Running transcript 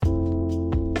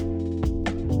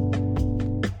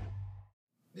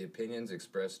opinions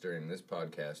expressed during this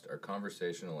podcast are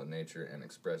conversational in nature and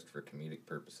expressed for comedic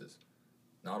purposes.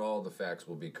 Not all the facts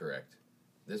will be correct.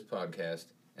 This podcast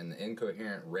and the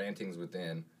incoherent rantings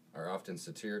within are often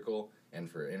satirical and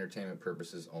for entertainment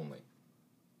purposes only.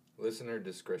 Listener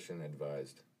discretion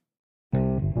advised. That's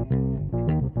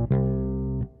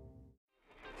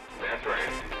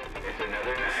right. It's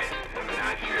another night of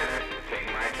Not Sure. Take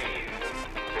my keys.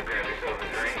 So grab yourself a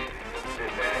drink, sit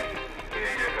back,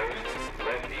 hear your host,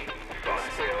 Lefty,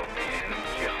 Foxtail, and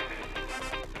Junk.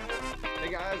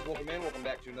 Hey guys, welcome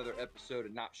back to another episode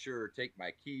of Not Sure, Take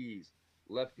My Keys.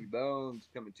 Lefty Bones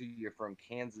coming to you from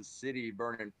Kansas City,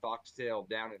 burning Foxtail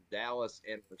down in Dallas,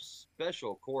 and our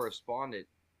special correspondent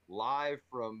live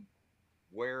from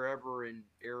wherever in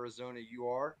Arizona you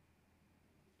are.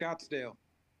 Scottsdale,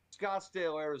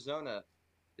 Arizona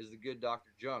is the good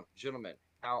Dr. Junk. Gentlemen,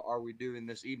 how are we doing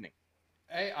this evening?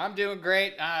 Hey, I'm doing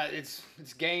great. It's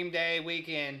game day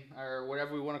weekend, or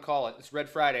whatever we want to call it. It's Red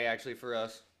Friday, actually, for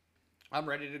us. I'm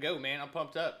ready to go, man. I'm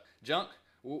pumped up. Junk,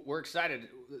 we're excited.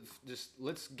 Just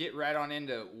let's get right on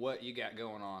into what you got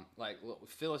going on. Like,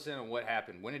 fill us in on what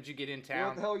happened. When did you get in town?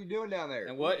 What the hell are you doing down there?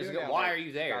 And why are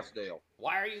you there? Scottsdale.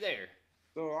 Why are you there?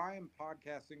 so I am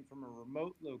podcasting from a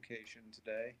remote location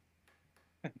today.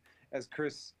 As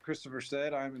Christopher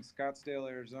said, I'm in Scottsdale,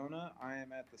 Arizona. I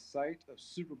am at the site of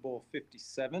Super Bowl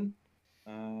 57.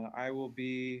 I will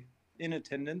be in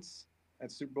attendance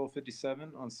at Super Bowl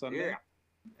 57 on Sunday. Yeah.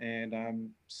 And I'm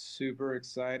super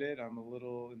excited. I'm a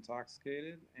little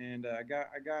intoxicated, and I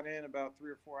got in about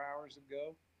 3 or 4 hours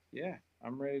ago. Yeah,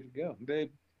 I'm ready to go.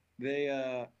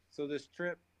 So this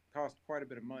trip cost quite a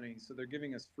bit of money, so they're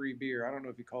giving us free beer. I don't know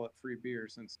if you call it free beer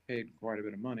since it paid quite a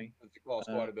bit of money. It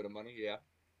costs quite a bit of money, yeah.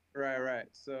 Right.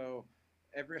 So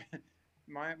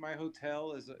my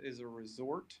hotel is a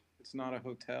resort. It's not a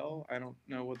hotel. I don't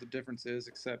know what the difference is,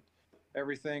 except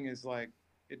everything is like,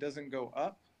 it doesn't go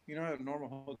up. You know how a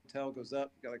normal hotel goes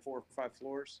up, you got like 4 or 5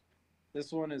 floors.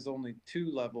 This one is only 2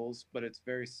 levels, but it's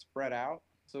very spread out.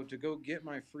 So to go get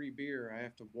my free beer, I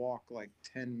have to walk like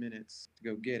 10 minutes to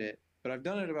go get it. But I've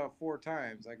done it about 4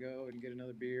 times. I go and get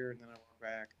another beer, and then I walk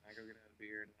back, and I go get another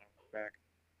beer, and then I walk back.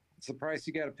 It's the price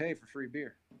you got to pay for free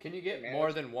beer. Can you get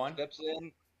more than one?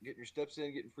 Getting your steps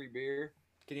in, getting free beer.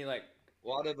 Can you like A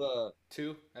lot of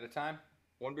 2 at a time?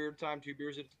 1 beer at a time, 2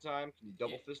 beers at a time. Can you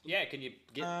double fist them? Yeah, can you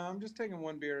get... I'm just taking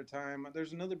 1 beer at a time.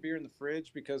 There's another beer in the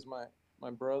fridge because my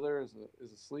brother is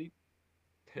asleep.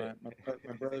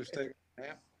 My brother's taking a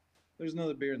nap. There's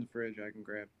another beer in the fridge I can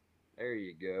grab. There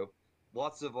you go.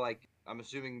 Lots of I'm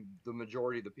assuming the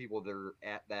majority of the people that are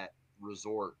at that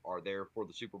resort are there for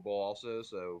the Super Bowl also,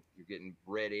 so you're getting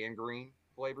red and green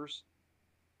flavors.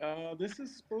 This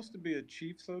is supposed to be a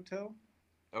Chiefs hotel.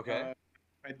 Okay.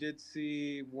 I did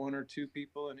see 1 or 2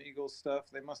 people in Eagles stuff.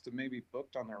 They must have maybe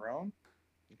booked on their own.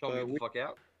 You told me to get the fuck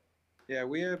out. Yeah,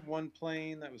 we had 1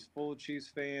 plane that was full of Chiefs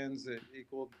fans. It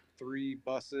equaled 3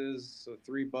 buses. So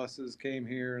 3 buses came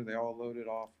here. They all loaded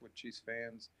off with Chiefs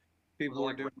fans. People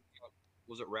were doing.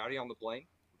 Was it rowdy on the plane?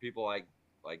 Were people like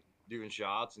doing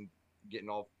shots and getting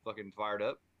all fucking fired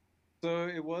up? So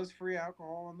it was free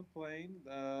alcohol on the plane.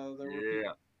 There were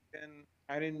people, and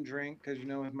I didn't drink because,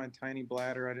 with my tiny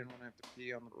bladder, I didn't want to have to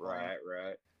pee on the plane.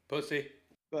 Right. Pussy.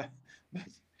 But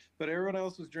everyone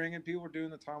else was drinking. People were doing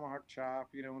the tomahawk chop.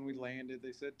 When we landed,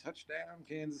 they said touchdown,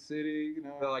 Kansas City.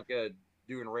 Felt like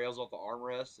doing rails off the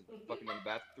armrests and fucking in the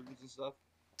bathrooms and stuff.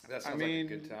 That sounds like a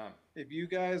good time. If you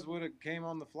guys would have came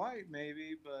on the flight,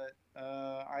 maybe, but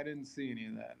I didn't see any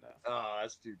of that. No. Oh,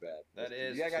 that's too bad. That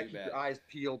is you gotta too keep bad. your eyes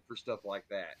peeled for stuff like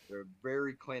that. They're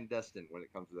very clandestine when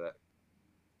it comes to that.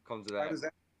 I was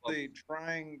actually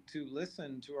trying to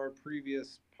listen to our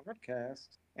previous podcast,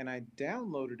 and I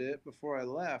downloaded it before I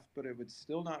left, but it would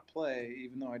still not play,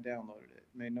 even though I downloaded it.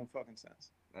 It made no fucking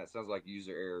sense. That sounds like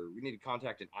user error. We need to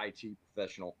contact an IT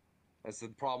professional. That's the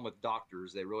problem with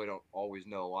doctors. They really don't always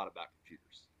know a lot about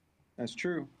computers. That's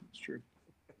true. It's true.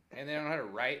 And they don't know how to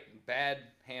write. Bad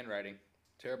handwriting.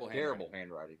 Terrible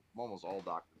handwriting. Almost all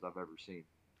doctors I've ever seen.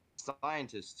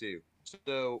 Scientists, too.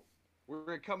 So we're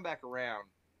going to come back around.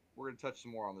 We're going to touch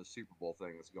some more on the Super Bowl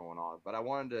thing that's going on. But I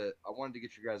wanted to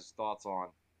get your guys' thoughts on,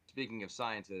 speaking of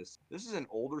scientists, this is an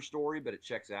older story, but it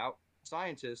checks out.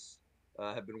 Scientists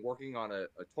have been working on a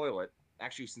toilet,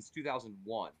 actually since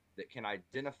 2001, that can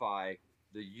identify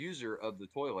the user of the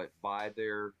toilet by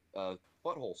their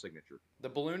butthole signature. The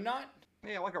balloon knot?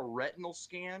 Yeah, like a retinal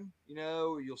scan,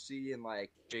 you'll see in like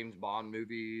James Bond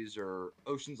movies or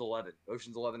Ocean's 11.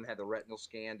 Ocean's 11 had the retinal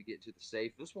scan to get to the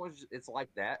safe. This one's it's like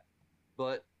that,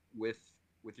 but with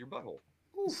your butthole.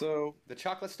 So the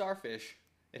chocolate starfish.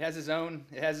 It has his own.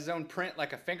 It has his own print,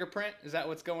 like a fingerprint. Is that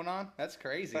what's going on? That's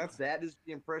crazy. That is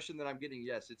the impression that I'm getting.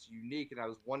 Yes, it's unique, and I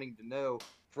was wanting to know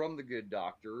from the good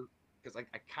doctor because I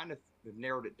kind of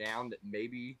narrowed it down that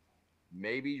maybe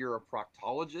you're a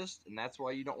proctologist, and that's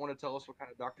why you don't want to tell us what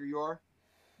kind of doctor you are.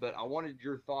 But I wanted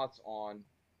your thoughts on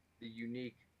the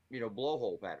unique,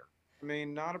 blowhole pattern. I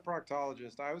mean, not a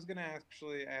proctologist. I was going to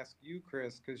actually ask you,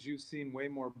 Chris, because you've seen way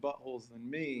more buttholes than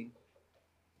me.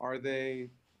 Are they,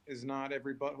 is not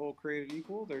every butthole created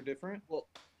equal? They're different? Well,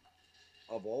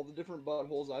 of all the different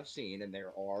buttholes I've seen, and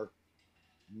there are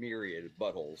myriad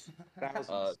buttholes,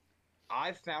 Thousands.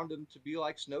 I've found them to be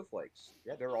like snowflakes.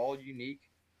 Yeah, they're all unique,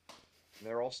 and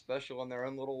they're all special in their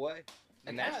own little way.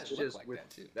 And that's just like with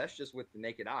that that's just with the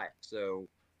naked eye. So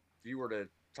if you were to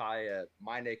tie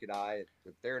my naked eye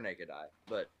with their naked eye,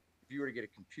 but if you were to get a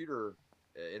computer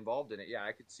involved in it, yeah,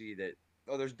 I could see that.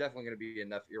 Oh, there's definitely going to be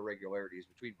enough irregularities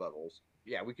between buttholes.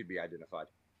 Yeah, we could be identified.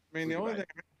 I mean, the only thing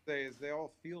I can say is they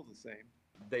all feel the same.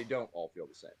 They don't all feel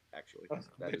the same, actually.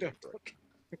 That is correct.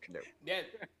 No. Yeah,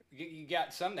 you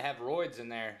got some that have roids in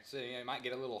there, so you might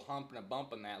get a little hump and a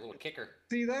bump in that little kicker.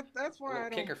 See, that's why I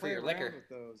don't kicker for play your around liquor. with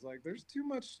those. Like, there's too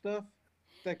much stuff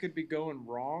that could be going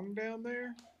wrong down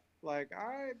there. Like,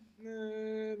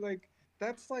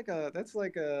 that's like a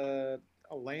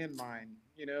landmine,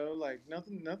 like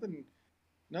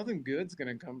nothing good's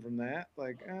gonna come from that.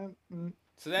 Like,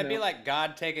 So that'd be no. like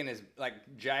God taking his like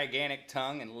gigantic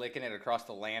tongue and licking it across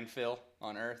the landfill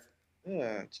on Earth.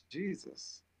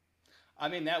 Jesus. I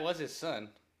mean, that was his son.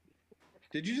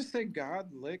 Did you just say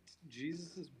God licked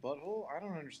Jesus's butthole? I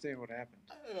don't understand what happened.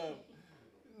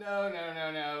 No.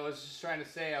 I was just trying to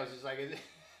say, I was just like, is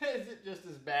it just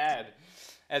as bad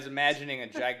as imagining a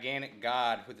gigantic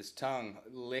God with his tongue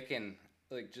licking,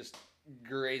 like just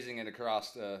grazing it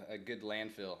across a good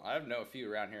landfill? I know a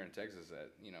few around here in Texas that,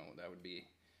 that would be.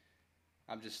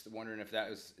 I'm just wondering if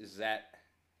is that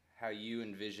how you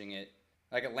envision it?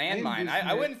 Like a landmine.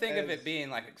 I wouldn't think of it being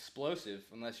like explosive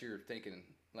unless you're thinking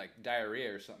like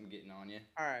diarrhea or something getting on you.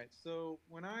 All right, so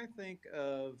when I think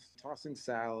of tossing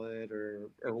salad or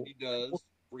He does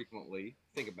frequently.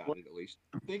 Think about it, at least.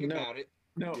 Think about it.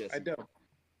 No, Yes. I don't.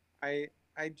 I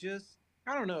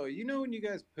don't know. When you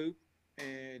guys poop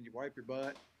and you wipe your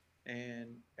butt,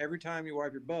 and every time you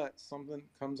wipe your butt, something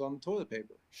comes on the toilet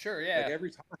paper. Sure, yeah. Like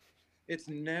every time. It's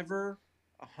never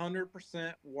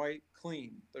 100% white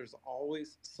clean. There's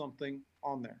always something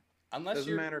on there.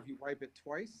 Doesn't matter if you wipe it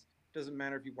twice. Doesn't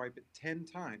matter if you wipe it 10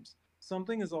 times.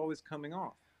 Something is always coming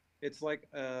off. It's like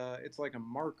a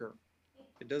marker.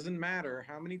 It doesn't matter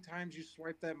how many times you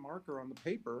swipe that marker on the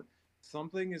paper.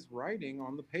 Something is writing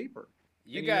on the paper.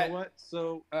 You know what?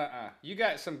 So you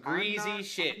got some greasy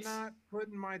shit. I'm not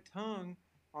putting my tongue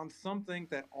on something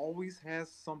that always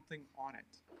has something on it.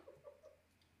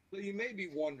 So you may be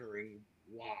wondering,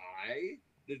 why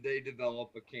did they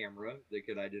develop a camera that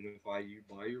could identify you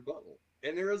by your butthole?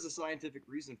 And there is a scientific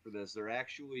reason for this. They're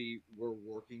actually were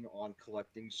working on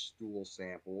collecting stool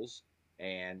samples,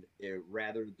 and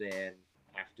rather than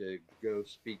have to go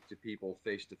speak to people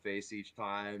face to face each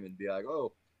time and be like,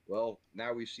 oh, well,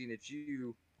 now we've seen it's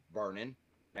you, Vernon.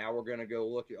 Now we're gonna go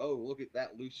look at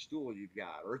that loose stool you've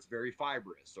got, or it's very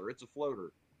fibrous, or it's a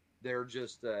floater. They're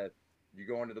just you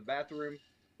go into the bathroom,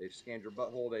 they've scanned your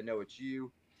butthole, they know it's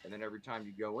you, and then every time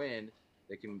you go in,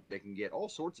 they can get all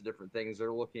sorts of different things.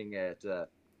 They're looking at the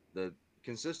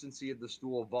consistency of the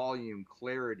stool, volume,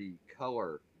 clarity,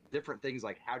 color, different things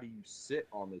like how do you sit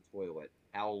on the toilet,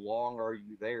 how long are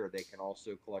you there. They can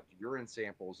also collect urine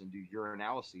samples and do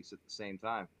urinalyses at the same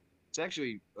time. It's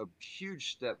actually a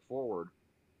huge step forward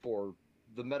for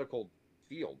the medical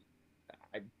field.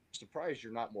 I'm surprised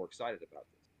you're not more excited about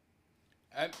this.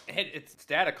 It's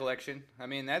data collection. I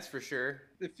mean, that's for sure.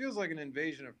 It feels like an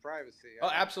invasion of privacy. Oh,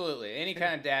 absolutely. Any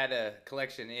kind of data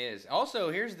collection is.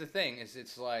 Also, here's the thing: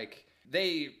 it's like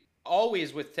they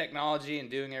always with technology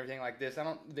and doing everything like this.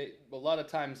 A lot of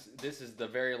times this is the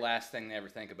very last thing they ever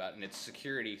think about, and it's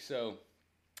security. So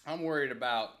I'm worried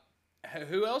about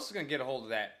who else is going to get a hold of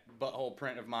that butthole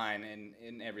print of mine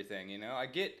and everything. I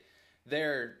get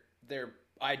their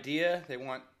idea. They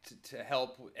want to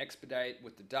help expedite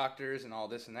with the doctors and all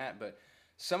this and that, but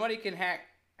somebody can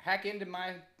hack into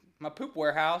my poop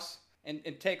warehouse and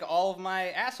take all of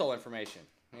my asshole information.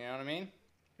 You know what I mean?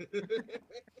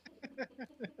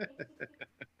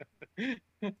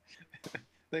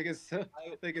 They could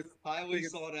highly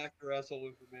sought after asshole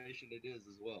information. It is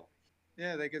as well.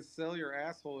 Yeah, they could sell your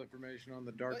asshole information on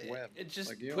the dark web. It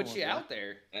just puts you out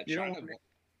there. China's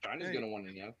gonna want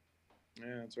to know.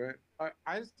 Yeah, that's right.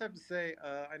 I just have to say,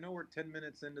 I know we're 10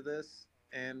 minutes into this,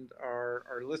 and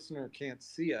our listener can't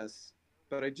see us,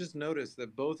 but I just noticed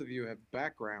that both of you have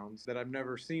backgrounds that I've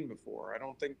never seen before.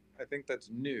 I think that's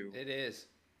new. It is.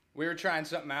 We were trying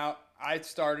something out. I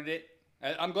started it.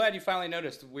 I'm glad you finally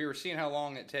noticed. We were seeing how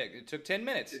long it took. It took 10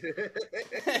 minutes.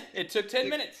 It took 10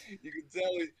 minutes. You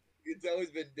can tell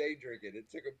he's been day drinking. It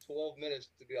took him 12 minutes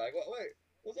to be like, wait,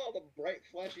 what's all the bright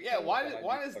flashy? Yeah, why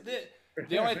colors does behind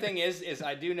the only thing is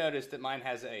I do notice that mine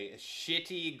has a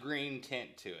shitty green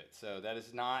tint to it. So that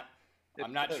is not,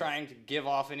 I'm not trying to give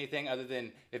off anything other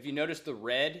than if you notice the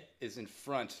red is in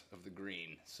front of the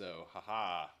green. So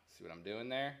haha, see what I'm doing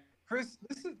there? Chris,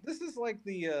 this is like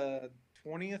the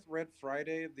 20th Red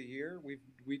Friday of the year.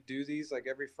 We do these like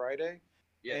every Friday,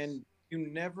 Yes. and you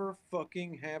never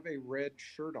fucking have a red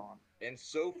shirt on. And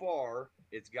so far,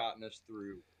 it's gotten us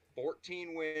through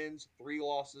 14 wins, 3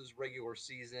 losses regular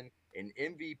season, an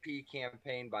MVP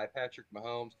campaign by Patrick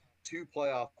Mahomes, 2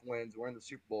 playoff wins. We're in the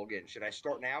Super Bowl again. Should I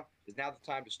start now? Is now the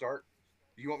time to start?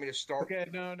 Do you want me to start? Okay,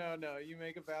 no. You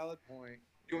make a valid point.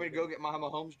 Do you want me to go get my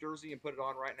Mahomes jersey and put it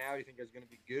on right now? Do you think that's going to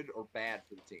be good or bad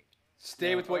for the team?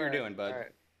 Stay with what you're doing, bud. All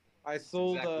right. I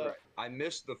sold. Exactly right. I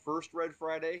missed the first Red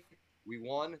Friday. We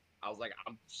won. I was like,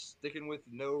 I'm sticking with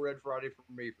no Red Friday for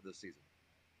me for this season.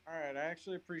 All right, I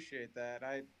actually appreciate that.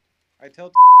 I tell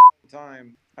all the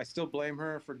time. I still blame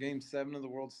her for Game 7 of the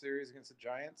World Series against the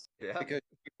Giants Yeah. because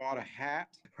she bought a hat.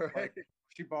 Right. Like,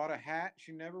 she bought a hat.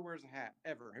 She never wears a hat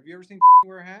ever. Have you ever seen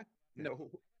wear a hat? No.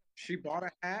 She bought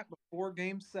a hat before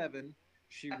Game 7.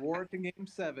 She wore it to Game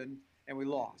 7, and we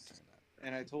lost.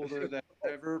 And I told her that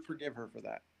I'd never forgive her for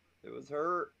that. It was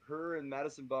her and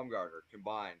Madison Bumgarner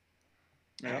combined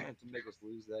Yeah. to make us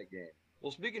lose that game.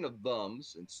 Well, speaking of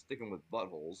bums and sticking with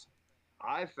buttholes,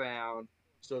 I found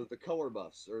the color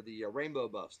buffs or the rainbow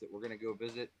buffs that we're going to go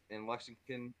visit in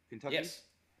Lexington, Kentucky. Yes.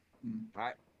 All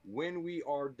right. When we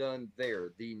are done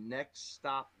there, the next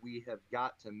stop we have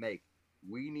got to make,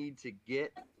 we need to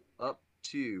get up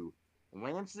to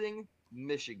Lansing,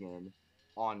 Michigan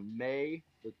on May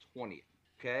the 20th.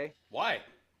 Okay? Why?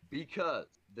 Because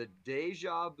the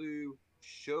Deja Vu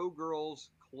Showgirls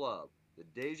Club, the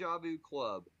Deja Vu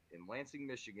Club in Lansing,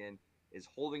 Michigan, is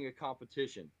holding a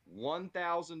competition.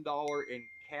 $1,000 in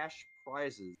cash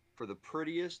prizes for the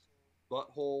prettiest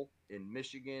butthole in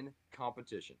Michigan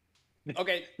competition.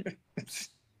 Okay.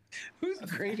 Who's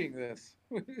grading this?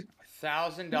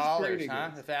 $1,000,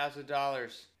 huh?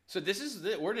 $1,000. So this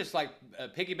is we're just like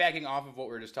piggybacking off of what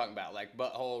we were just talking about, like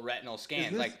butthole retinal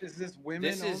scans. Is this women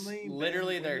this is only?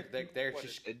 literally Men, they're women?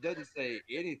 just It doesn't say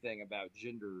anything about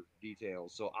gender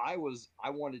details, so I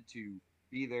wanted to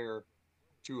be there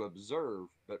to observe,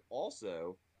 but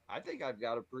also I think I've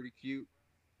got a pretty cute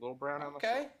little brown on okay.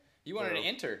 myself. You wanted to So,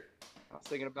 enter. I was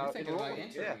thinking You're about thinking about enrolling,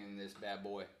 entering in this bad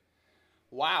boy.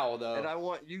 Wow, though. and I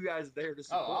want you guys there to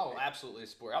support I'll me. absolutely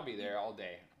support. I'll be there all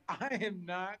day. I am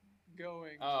not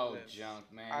going. Oh, to this. junk,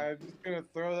 man. I'm just gonna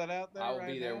throw that out there. I'll right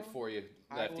be there now. for you,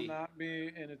 I Lefty. will not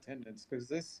be in attendance because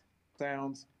this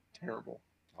sounds terrible.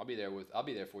 I'll be there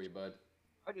for you, bud.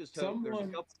 I just hope there's a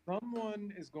couple.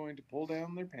 Someone is going to pull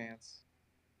down their pants,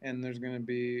 and there's going to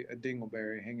be a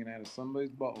dingleberry hanging out of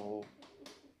somebody's butthole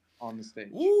on the stage.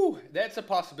 Woo, that's a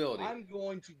possibility. I'm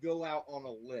going to go out on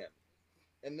a limb,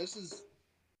 and this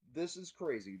is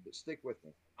crazy, but stick with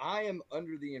me. I am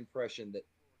under the impression that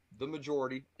the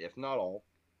majority, if not all,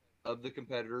 of the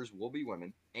competitors will be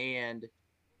women, and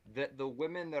that the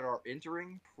women that are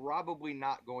entering probably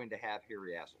not going to have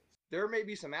hairy assholes. There may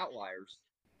be some outliers.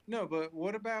 No, but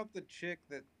what about the chick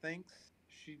that thinks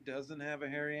she doesn't have a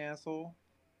hairy asshole?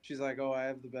 She's like, "Oh, I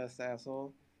have the best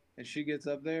asshole," and she gets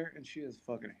up there and she has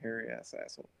fucking hairy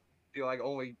asshole. Feel like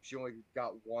she only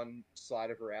got one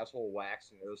side of her asshole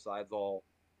waxed, and the other side's all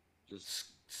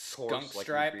just Skunk coarse like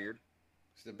stripe. your beard.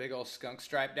 It's the big old skunk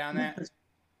stripe down that.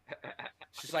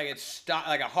 It's just like it's stop,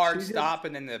 like a hard stop,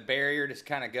 and then the barrier just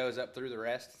kind of goes up through the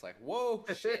rest. It's like, whoa,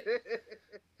 shit.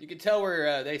 You can tell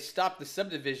where they stopped the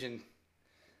subdivision.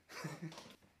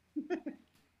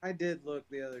 I did look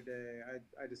the other day.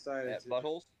 I decided At to.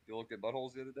 buttholes? You looked at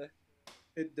buttholes the other day?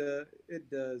 It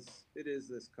does. It is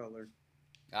this color.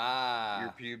 Ah.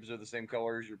 Your pubes are the same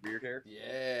color as your beard hair?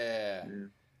 Yeah. Yeah.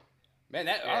 Man,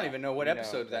 I Yeah, don't even know what you know,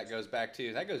 episode that that's- goes back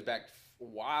to. That goes back.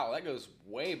 Wow, that goes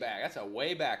way back. That's a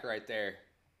way back right there.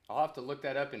 I'll have to look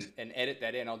that up and edit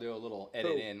that in. I'll do a little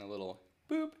edit in, a little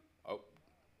boop. Oh.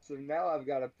 So now I've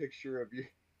got a picture of you,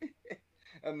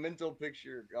 a mental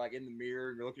picture, like in the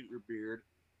mirror. You're looking at your beard,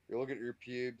 you're looking at your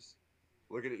pubes,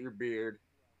 looking at your beard,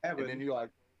 and then you like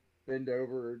bend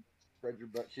over and spread your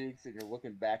butt cheeks, and you're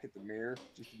looking back at the mirror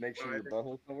just to make sure your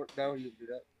butthole's somewhere. No, you didn't do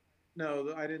that.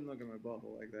 No, I didn't look at my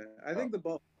butthole like that. I think the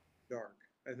butthole is dark.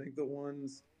 I think the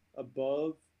ones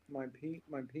above my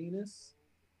penis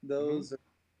Those are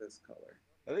this color.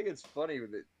 I think it's funny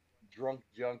that drunk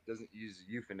junk doesn't use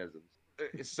euphemisms.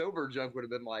 Sober junk would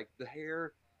have been like the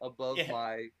hair above Yeah.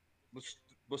 my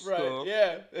Right, stump.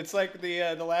 yeah. It's like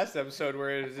the last episode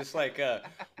where it was just like,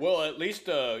 well, at least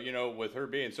you know, with her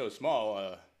being so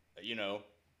small, you know,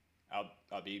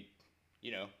 I'll be,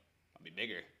 you know, I'll be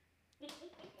bigger.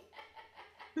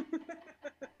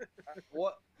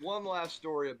 What one last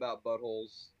story about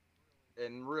buttholes,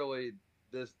 and really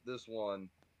this one,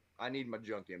 I need my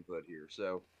junk input here.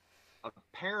 So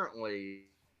apparently,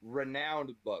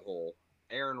 renowned butthole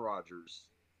Aaron Rodgers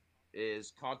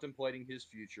is contemplating his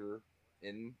future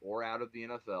in or out of the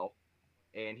NFL,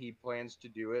 and he plans to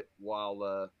do it while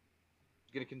going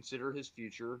to consider his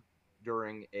future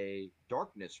during a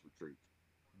darkness retreat.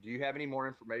 Do you have any more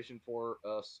information for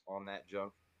us on that,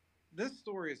 Junk? This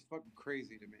story is fucking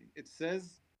crazy to me. It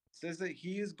says that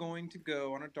he is going to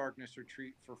go on a darkness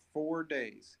retreat for 4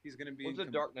 days. He's going to be What's in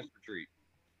a darkness retreat?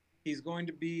 he's going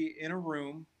to be in a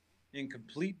room in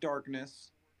complete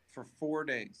darkness for 4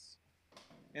 days.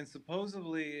 And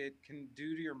supposedly it can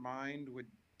do to your mind what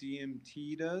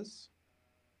DMT does.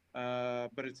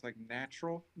 But it's like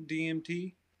natural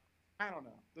DMT. I don't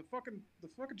know. The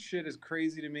fucking shit is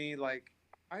crazy to me. Like,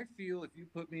 I feel if you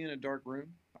put me in a dark room,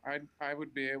 I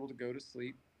would be able to go to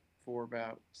sleep for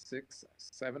about 6,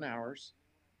 7 hours,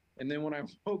 and then when I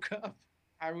woke up,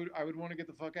 I would want to get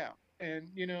the fuck out. And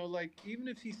like, even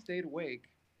if he stayed awake,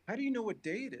 how do you know what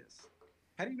day it is?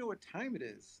 How do you know what time it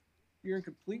is? You're in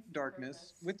complete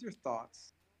darkness with your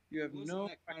thoughts. You have Wasn't no.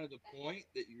 that kind of the point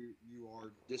that you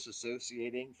are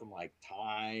disassociating from like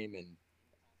time and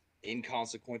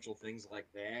inconsequential things like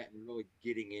that, and really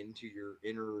getting into your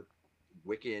inner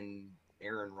Wiccan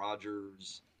Aaron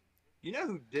Rodgers? You know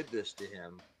who did this to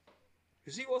him?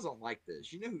 Because he wasn't like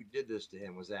this. You know who did this to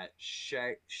him was that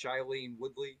Shailene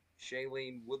Woodley.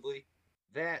 Shailene Woodley,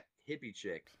 that hippie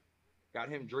chick, got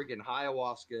him drinking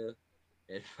ayahuasca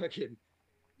and fucking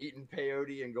eating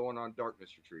peyote and going on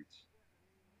darkness retreats.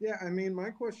 Yeah, I mean, my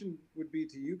question would be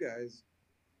to you guys: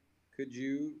 could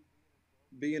you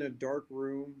be in a dark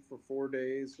room for 4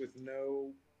 days with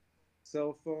no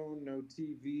cell phone, no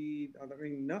TV? I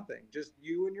mean, nothing. Just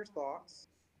you and your thoughts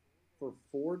for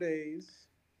 4 days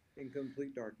in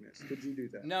complete darkness. Could you do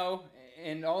that? No,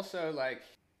 and also like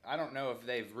I don't know if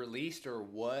they've released or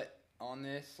what on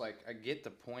this. Like I get the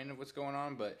point of what's going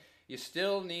on, but you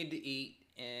still need to eat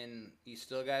and you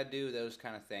still got to do those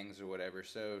kind of things or whatever.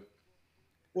 So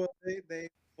Well, they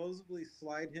supposedly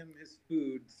slide him his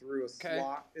food through a okay,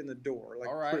 slot in the door, like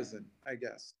all right. prison, I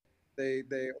guess. They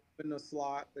open a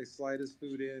slot, they slide his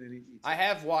food in, and he eats I it.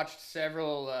 have watched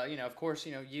several, you know, of course,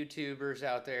 you know, YouTubers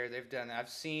out there. They've done. I've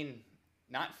seen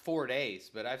not 4 days,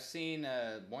 but I've seen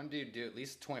one dude do at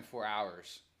least 24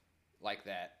 hours like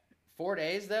that. 4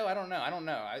 days though, I don't know. I don't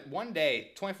know. One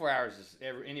day, 24 hours is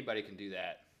anybody can do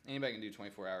that. Anybody can do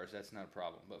 24 hours. That's not a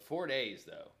problem. But 4 days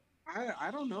though.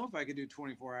 I don't know if I could do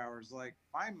 24 hours. Like,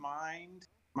 my mind,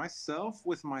 myself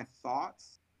with my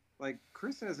thoughts, like,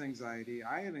 Chris has anxiety,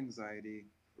 I have anxiety.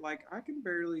 Like, I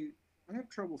have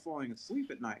trouble falling asleep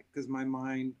at night because my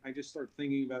mind, I just start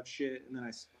thinking about shit and then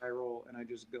I spiral and I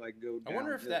just like go I down.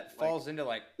 wonder if that falls into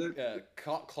like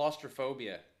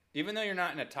claustrophobia. Even though you're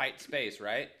not in a tight space,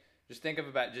 right? Just think of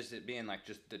about just it being like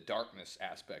just the darkness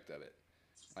aspect of it.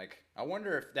 Like, I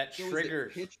wonder if that So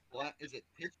triggers. is it pitch black? Is it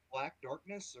pitch black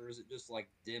darkness, or is it just like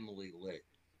dimly lit?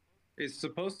 It's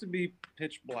supposed to be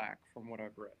pitch black from what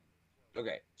I've read.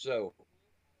 Okay, so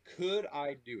could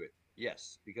I do it?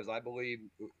 Yes, because I believe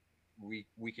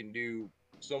we can do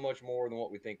so much more than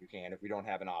what we think we can if we don't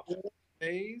have an option. 4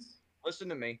 days? Listen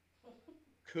to me.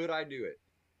 Could I do it?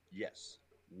 Yes.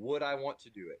 Would I want to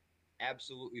do it?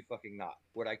 Absolutely fucking not.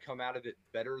 Would I come out of it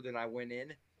better than I went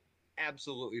in?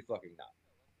 Absolutely fucking not.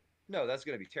 No, that's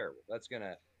gonna be terrible. That's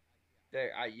gonna,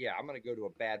 I'm gonna go to a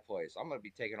bad place. I'm gonna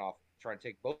be taking off, trying to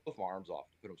take both my arms off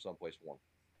to put them someplace warm.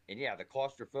 And yeah, the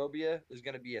claustrophobia is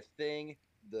gonna be a thing.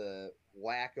 The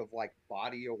lack of like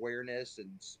body awareness and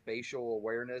spatial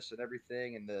awareness and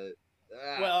everything, and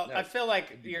Well, no, I feel like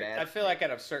it'd be bad I feel for like me.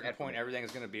 at a certain Bad for point, me.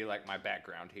 everything's gonna be like my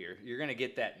background here. You're gonna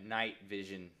get that night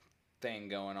vision thing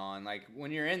going on. Like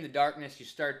when you're in the darkness, you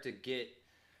start to get.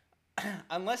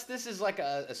 Unless this is like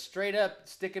a straight up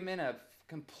stick them in a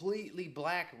completely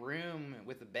black room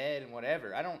with a bed and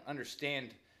whatever. I don't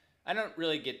understand. I don't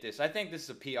really get this. I think this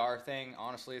is a PR thing.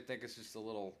 Honestly, I think it's just a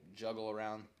little juggle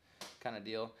around kind of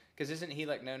deal. Because isn't he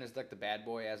like known as like the bad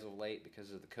boy as of late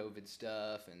because of the COVID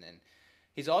stuff? And then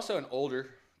he's also an older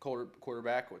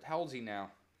quarterback. How old's he now?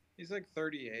 He's like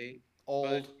 38. Old.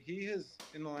 But he has,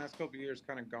 in the last couple of years,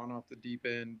 kind of gone off the deep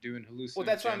end doing hallucinations. Well,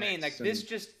 that's what I mean. Like this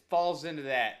just falls into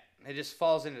that It just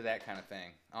falls into that kind of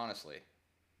thing, honestly.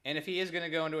 And if he is going to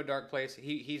go into a dark place,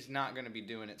 he's not going to be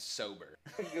doing it sober.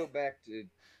 I'm gonna go back to.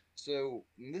 So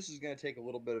and this is gonna take a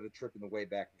little bit of a trip in the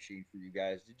Wayback Machine for you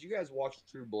guys. Did you guys watch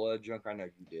True Blood? Junk, I know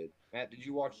you did. Matt, did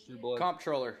you watch True Blood?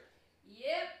 Comptroller.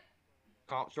 Yep.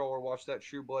 Comptroller watched that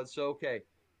True Blood. So okay,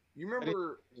 you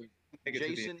remember Make it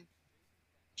to the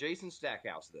Jason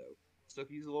Stackhouse though. So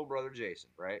he's a little brother Jason,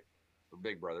 right? Or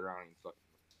big brother. I don't even fucking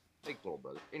big little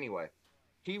brother. Anyway,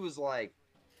 he was like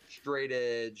straight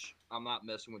edge. I'm not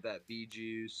messing with that V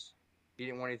juice. He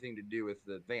didn't want anything to do with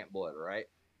the vamp blood, right?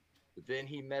 But then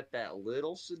he met that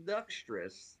little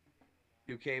seductress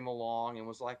who came along and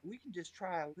was like, "We can just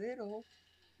try a little.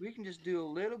 We can just do a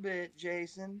little bit,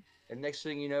 Jason." And next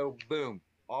thing you know, boom,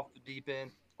 off the deep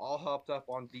end, all hopped up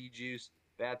on V juice.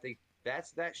 That thing.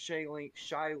 That's that Shailene.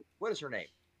 What is her name?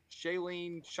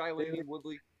 Shailene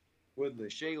Woodley. Woodley.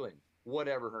 Shailene,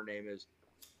 whatever her name is.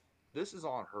 This is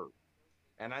on her.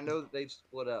 And I know that they've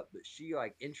split up, but she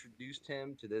like introduced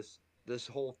him to this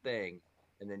whole thing,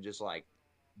 and then just like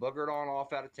buggered on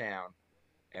off out of town.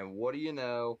 And what do you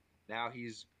know? Now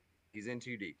he's in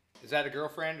too deep. Is that a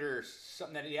girlfriend or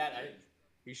something that he had?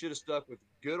 He should have stuck with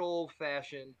good old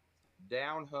fashioned,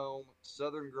 down home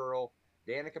Southern girl,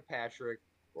 Danica Patrick,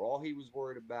 where all he was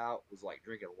worried about was like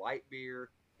drinking light beer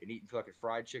and eating fucking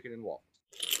fried chicken and waffles.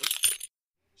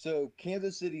 So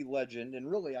Kansas City legend, and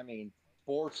really, I mean,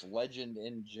 sports legend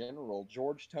in general,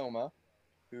 George Toma,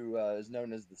 who is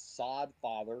known as the Sod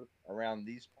Father around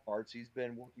these parts. He's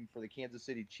been working for the Kansas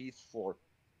City Chiefs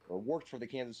worked for the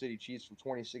Kansas City Chiefs for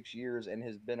 26 years and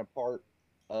has been a part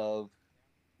of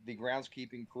the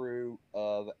groundskeeping crew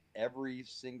of every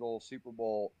single Super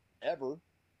Bowl ever,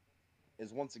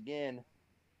 is once again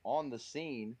on the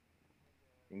scene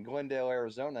in Glendale,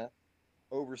 Arizona,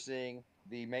 overseeing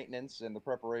the maintenance and the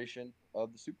preparation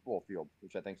of the Super Bowl field,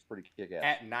 which I think is pretty kick-ass.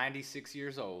 At 96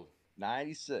 years old.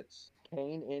 96,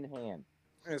 cane in hand.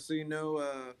 Yeah, so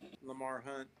Lamar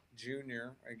Hunt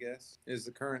Jr., I guess, is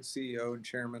the current CEO and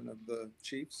chairman of the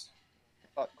Chiefs. I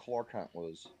thought Clark Hunt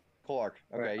was. Clark.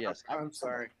 Okay, Right. yes. I'm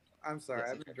sorry. Yes,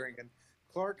 I've been okay. drinking.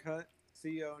 Clark Hunt,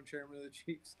 CEO and chairman of the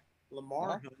Chiefs.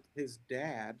 Lamar Hunt, his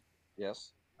dad.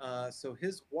 Yes. So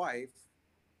his wife,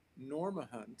 Norma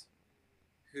Hunt,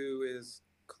 who is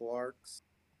Clark's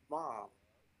mom.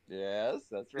 Yes,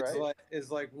 that's right.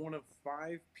 Is like one of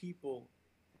 5 people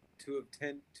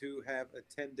to have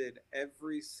attended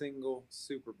every single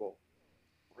Super Bowl.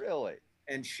 Really?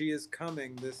 And she is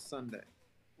coming this Sunday.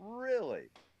 Really?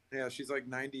 Yeah, she's like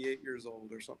 98 years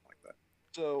old or something like that.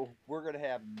 So we're going to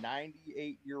have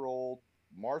 98-year-old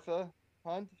Martha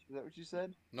Hunt? Is that what you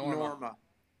said? Norma?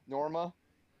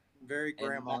 Very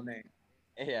grandma name.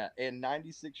 Yeah, and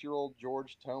 96-year-old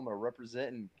George Toma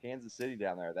representing Kansas City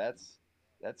down there. That's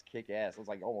kick-ass. It's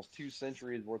like almost 2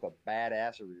 centuries worth of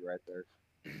badassery right there.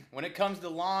 When it comes to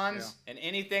lawns and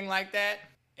anything like that,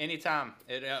 anytime.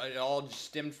 It all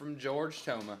stemmed from George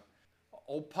Toma.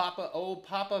 Old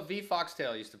Papa V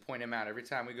Foxtail used to point him out every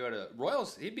time we go to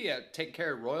Royals. He'd be taking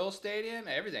care of Royal Stadium,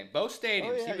 everything. Both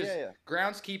stadiums. Oh, yeah, he was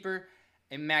groundskeeper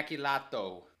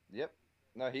Immaculato. Yep.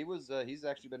 No, he's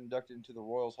actually been inducted into the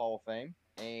Royals Hall of Fame.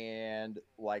 And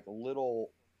like little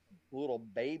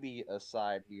baby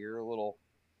aside here, a little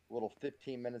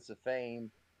 15 minutes of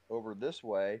fame over this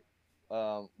way.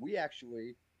 We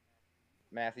actually,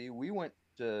 Matthew, we went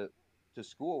to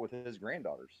school with his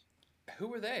granddaughters. Who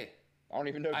were they? I don't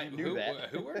even know if you knew that.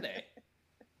 Who were they?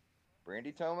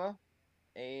 Brandy Toma,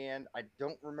 and I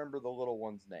don't remember the little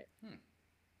one's name.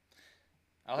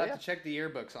 I'll have to check the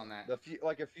yearbooks on that. A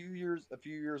few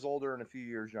years older and a few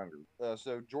years younger.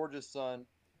 So George's son,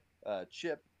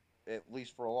 Chip, at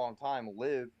least for a long time,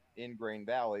 lived in Grain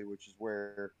Valley, which is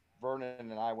where Vernon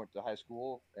and I went to high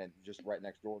school, and just right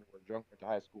next door to where Junk went to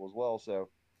high school as well. So,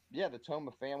 yeah, the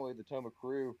Toma family, the Toma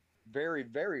crew, very,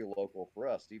 very local for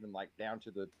us, even like down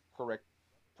to the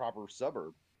proper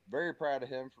suburb. Very proud of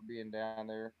him for being down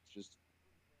there. It's just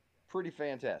pretty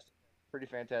fantastic. Pretty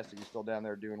fantastic. He's still down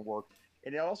there doing work.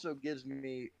 And it also gives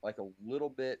me like a little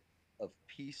bit of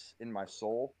peace in my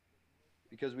soul,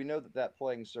 because we know that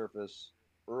playing surface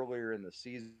earlier in the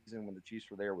season when the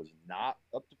Chiefs were there was not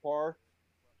up to par.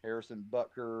 Harrison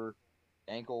Butker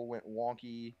ankle went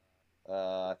wonky.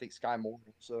 I think Sky Moore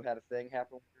also had a thing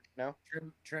happen. No?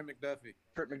 Trent McDuffie.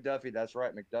 Trent McDuffie, that's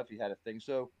right. McDuffie had a thing.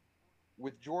 So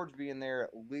with George being there, at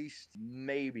least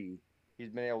maybe he's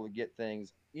been able to get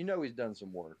things. You know he's done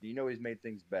some work. You know he's made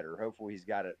things better. Hopefully he's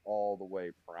got it all the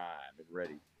way primed and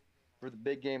ready for the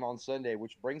big game on Sunday,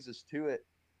 which brings us to it.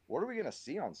 What are we going to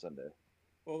see on Sunday?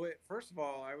 Well, wait, first of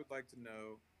all, I would like to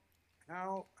know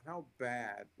how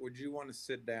bad would you want to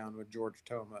sit down with George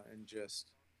Toma and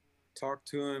just Talk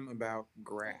to him about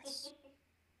grass.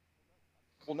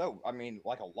 Well, no, I mean,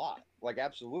 like a lot. Like,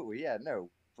 absolutely. Yeah, no,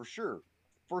 for sure.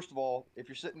 First of all, if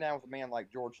you're sitting down with a man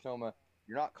like George Toma,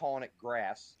 you're not calling it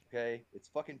grass, okay? It's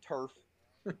fucking turf,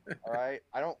 all right?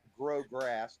 I don't grow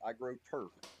grass, I grow turf.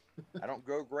 I don't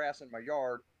grow grass in my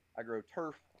yard, I grow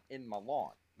turf in my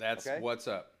lawn, That's okay? what's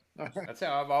up. That's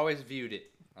how I've always viewed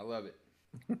it. I love it.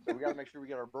 So we got to make sure we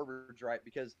get our verbiage right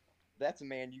because that's a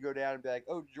man you go down and be like,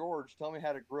 "Oh, George, tell me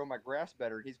how to grow my grass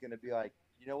better." And he's going to be like,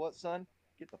 "You know what, son?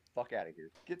 Get the fuck out of here.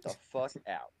 Get the fuck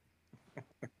out."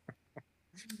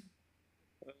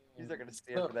 He's not going to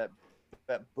stand for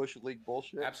that bush league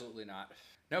bullshit. Absolutely not.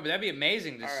 No, but that'd be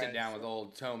amazing to All sit right, down so- with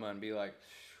old Toma and be like,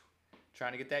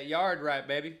 trying to get that yard right,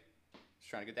 baby. Just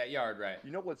trying to get that yard right.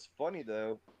 You know what's funny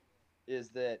though is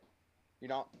that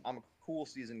I'm a cool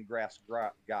season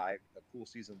guy, a cool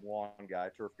season lawn guy,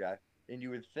 turf guy, and you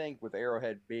would think with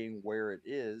Arrowhead being where it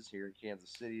is here in Kansas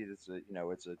City, it's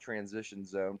a transition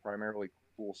zone, primarily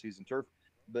cool season turf,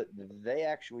 but they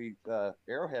actually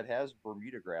Arrowhead has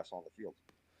Bermuda grass on the field.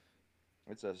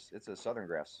 It's a southern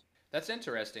grass, That's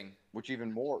interesting. which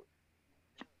even more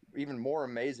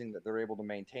amazing that they're able to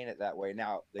maintain it that way.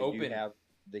 Now they do Open. have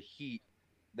the heat.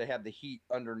 They have the heat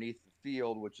underneath the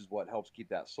field, which is what helps keep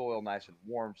that soil nice and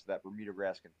warm, so that Bermuda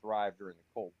grass can thrive during the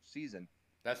cold season.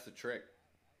 That's the trick.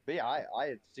 But yeah,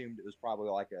 I assumed it was probably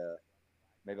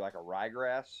maybe like a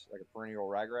ryegrass, like a perennial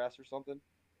ryegrass or something.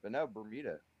 But no,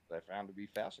 Bermuda I found to be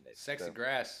fascinating. Sexy So-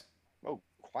 grass. Oh,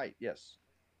 quite yes,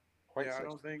 quite. Yeah,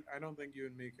 sexy. I don't think you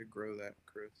and me could grow that,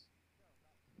 Chris.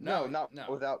 No, No, not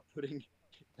without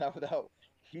not without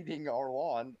heating our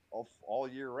lawn all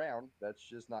year round. That's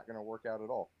just not going to work out at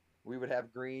all. We would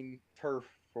have green turf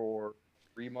for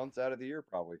 3 months out of the year,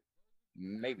 probably.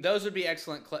 Maybe. Those would be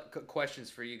excellent questions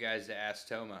for you guys to ask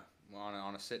Toma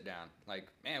on a sit down. Like,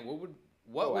 man, what would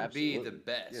be the absolutely.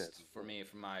 best Yes. for me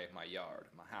for my yard,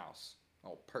 my house,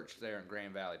 all perched there in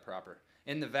Grand Valley proper,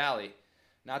 in the valley,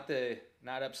 not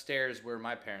upstairs where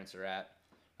my parents are at,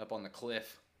 up on the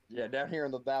cliff. Yeah, down here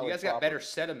in the valley. You guys got proper, better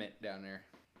sediment down there.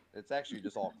 It's actually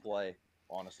just all clay,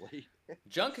 honestly.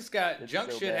 Junk It's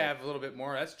Junk so should bad. have a little bit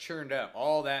more. That's churned up.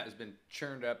 All that has been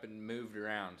churned up and moved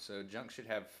around. So Junk should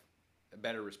have a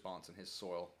better response in his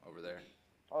soil over there.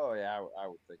 Oh yeah, I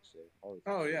would think so.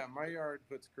 Oh yeah, my yard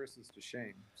puts Chris's to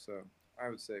shame, so I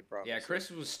would say probably. Yeah, so. Chris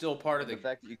was still part of The the.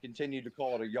 fact that you continue to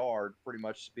call it a yard pretty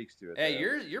much speaks to it. Hey,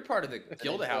 though. you're part of the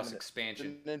Gilda House It's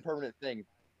expansion. an impermanent thing.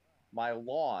 My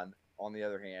lawn, on the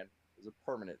other hand, is a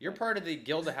permanent. You're thing. part of the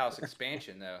Gilda House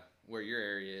expansion though, where your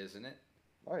area is, isn't it?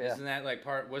 Oh yeah. Isn't that like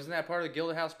part? Wasn't that part of the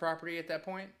Gilda House property at that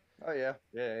point? Oh yeah.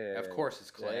 Yeah. Of course,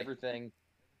 it's Yeah, clay.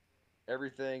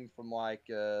 everything from like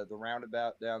the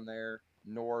roundabout down there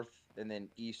north and then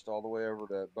east all the way over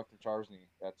to Buckner Tarzany.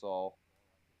 That's all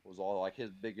was all like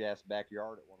his big ass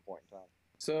backyard at one point in time.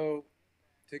 So,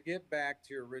 to get back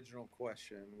to your original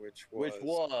question, which was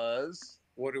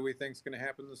what do we think is going to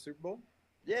happen in the Super Bowl?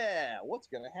 Yeah, what's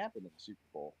gonna happen in the Super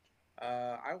Bowl?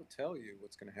 I will tell you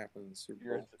what's going to happen in the Super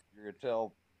You're Bowl. gonna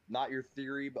tell not your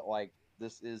theory, but like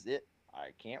this is it. I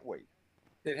can't wait.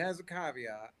 It has a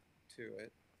caveat to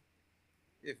it.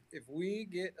 If we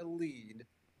get a lead,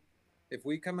 if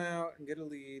we come out and get a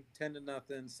lead, 10-0,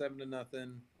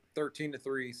 7-0,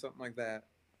 13-3, something like that,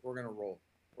 we're gonna roll.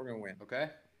 We're gonna win. Okay.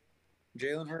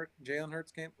 Jalen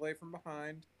Hurts can't play from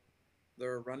behind.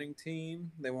 They're a running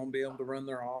team. They won't be able to run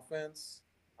their offense.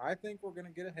 I think we're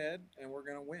gonna get ahead and we're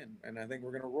gonna win. And I think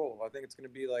we're gonna roll. I think it's gonna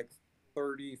be like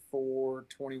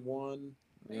 34-21.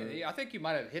 Yeah, I think you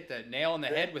might have hit the nail on the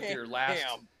head with your last.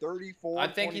 Damn, 34. I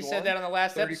think you said that on the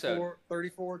last episode.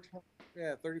 34,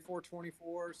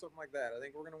 24, something like that. I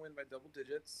think we're going to win by double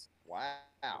digits.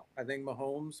 Wow. I think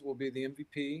Mahomes will be the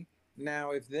MVP.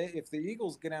 Now, if the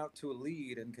Eagles get out to a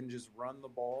lead and can just run the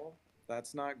ball,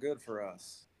 that's not good for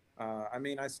us. I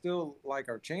mean, I still like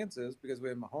our chances because we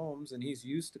have Mahomes and he's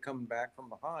used to coming back from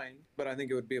behind, but I think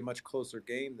it would be a much closer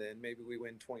game then. Maybe we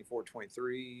win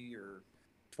 24-23 or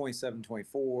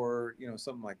 27-24,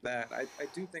 something like that. I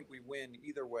do think we win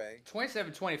either way.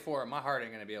 27-24, my heart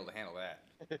ain't going to be able to handle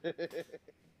that.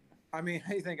 I mean, how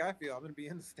do you think I feel? I'm going to be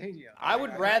in the stadium. I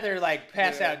would rather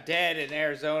pass out dead in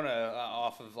Arizona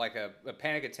off of like a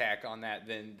panic attack on that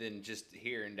than just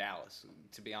here in Dallas,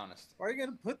 to be honest. Why are you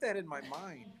going to put that in my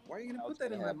mind? Why are you going to put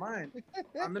that in my mind?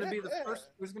 I'm going to be the first.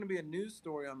 There's going to be a news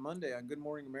story on Monday on Good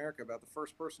Morning America about the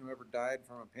first person who ever died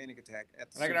from a panic attack at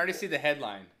the And I can already see the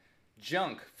headline.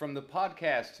 Junk from the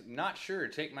podcast, Not Sure,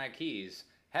 Take My Keys,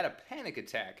 had a panic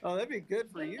attack. Oh, that'd be good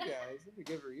for you guys. That'd be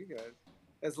good for you guys.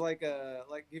 As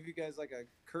give you guys like a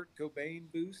Kurt Cobain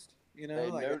boost. You know, Hey,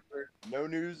 like no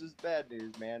news is bad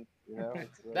news, man. You know,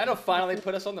 That'll finally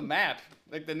put us on the map.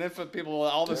 Like the NIFA people will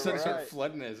all of a sudden start Right.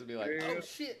 flooding this and be like, Yeah. oh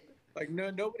shit. like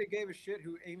nobody gave a shit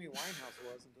who Amy Winehouse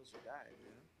was until she died. You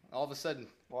know? All of a sudden.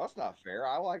 well, that's not fair.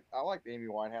 I liked Amy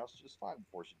Winehouse just fine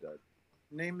before she died.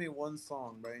 Name me one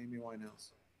song by Amy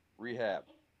Winehouse. Rehab.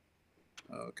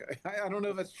 Okay, I don't know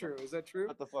if that's true. Is that true?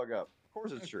 Shut the fuck up. Of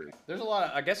course it's true. There's a lot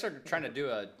of, I guess they're trying to do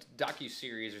a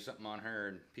docu-series or something on her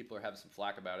and people are having some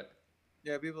flack about it.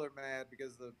 Yeah, people are mad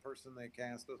because the person they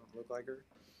cast doesn't look like her.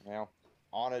 Now,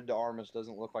 Ana de Armas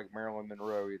doesn't look like Marilyn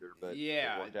Monroe either, but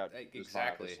Yeah, it worked out just fine.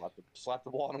 exactly. Slapped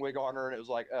the blonde wig on her, and it was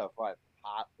like, oh, fine,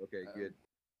 hot, okay, good.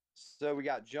 So we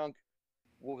got Junk.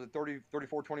 What was it,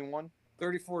 34-21?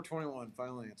 34-21,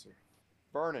 final answer.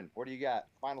 Vernon, what do you got?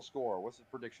 Final score. What's the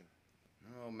prediction?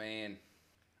 Oh man.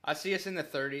 I see us in the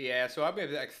 30, yeah, so I'll be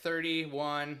like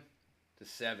 31-7.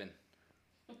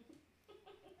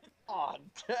 Oh,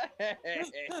 dang.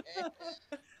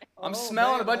 I'm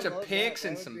smelling a bunch of picks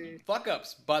and some fuck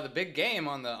ups by the big game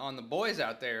on the boys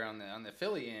out there on the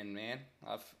Philly end, man.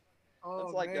 Oh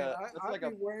That's like man,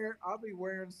 a- I'll be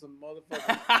wearing some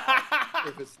motherfucking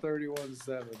if it's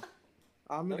 31-7.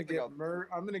 I'm gonna That's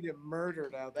like get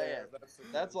murdered out there. Man,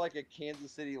 that's like a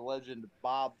Kansas City legend,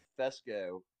 Bob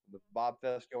Fesco. The Bob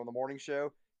Fesco on the morning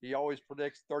show. He always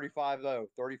predicts 35-0,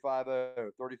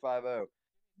 35-0, 35-0.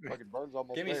 Fucking Burns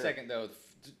almost Give me a there. second though.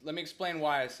 Let me explain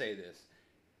why I say this.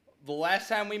 The last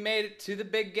time we made it to the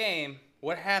big game,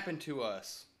 what happened to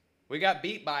us? We got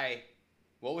beat by,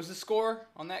 what was the score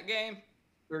on that game?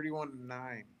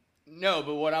 31-9. No,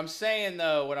 but what I'm saying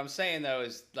though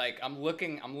is like I'm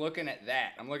looking at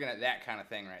that. I'm looking at that kind of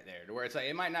thing right there. To where it's like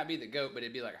it might not be the GOAT, but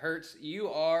it'd be like, Hurts, you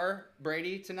are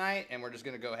Brady tonight, and we're just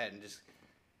gonna go ahead and just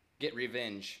get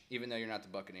revenge, even though you're not the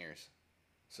Buccaneers.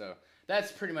 So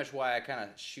that's pretty much why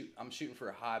I'm shooting for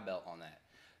a high belt on that.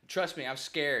 Trust me, I'm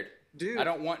scared. Dude, I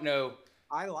don't want no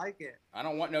I like it.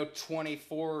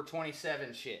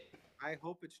 24-27 shit. I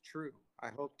hope it's true. I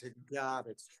hope to God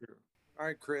it's true. All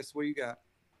right, Chris, what you got?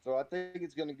 So I think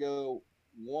it's going to go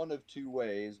one of two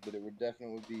ways, but it would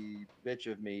definitely be bitch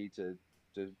of me to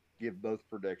give both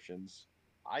predictions.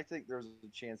 I think there's a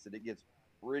chance that it gets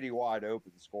pretty wide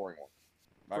open scoring one.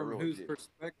 From whose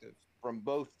perspective? From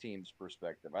both teams'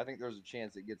 perspective. I think there's a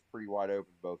chance it gets pretty wide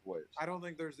open both ways. I don't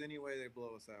think there's any way they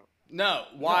blow us out. No,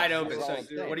 wide open. that's So all I'm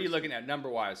saying. what are you looking at number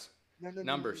wise? No,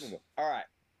 Numbers. No. All right.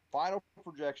 Final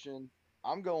projection.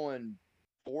 I'm going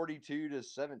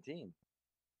 42-17.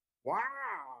 Wow.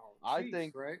 I Chiefs,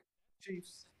 think- right?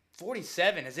 Chiefs.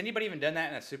 47. Has anybody even done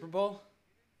that in a Super Bowl?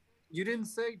 You didn't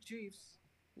say Chiefs.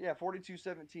 Yeah,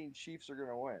 42-17 Chiefs are going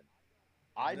to win.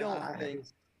 I don't Nice. think.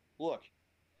 Look,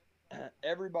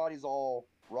 everybody's all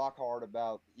rock hard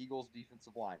about the Eagles'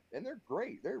 defensive line, and they're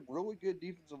great. They're really good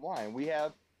defensive line. We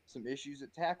have some issues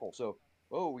at tackle, so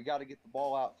we got to get the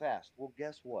ball out fast. Well,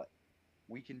 guess what?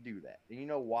 We can do that, and you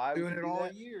know why? Doing we can it do all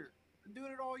that? year. Been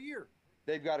doing it all year.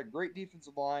 They've got a great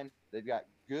defensive line. They've got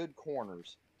good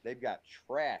corners. They've got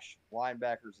trash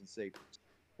linebackers and safeties.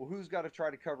 Well, who's got to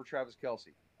try to cover Travis Kelce?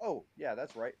 Oh, yeah,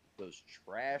 that's right. Those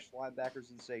trash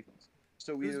linebackers and safeties.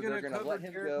 So Who's either going they're to going to cover let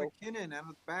him Derek go. McKinnon out of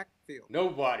the backfield?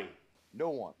 Nobody. No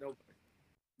one.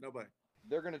 Nobody.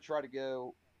 They're going to try to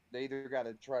go. They either got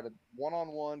to try to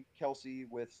one-on-one Kelsey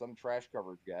with some trash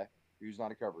coverage guy who's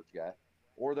not a coverage guy,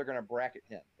 or they're going to bracket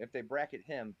him. If they bracket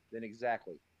him, then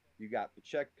exactly. You got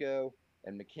Pacheco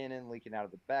and McKinnon leaking out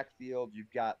of the backfield.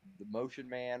 You've got the motion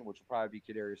man, which will probably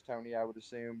be Kadarius Toney, I would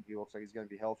assume. He looks like he's going to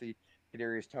be healthy.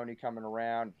 Kadarius Toney coming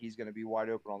around. He's going to be wide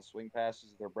open on swing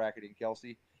passes. They're bracketing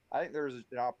Kelsey. I think there's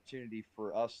an opportunity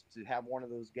for us to have one of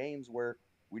those games where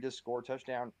we just score a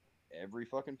touchdown every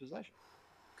fucking possession.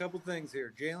 Couple things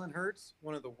here. Jalen Hurts,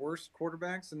 one of the worst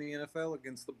quarterbacks in the NFL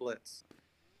against the blitz.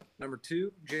 Number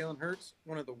two, Jalen Hurts,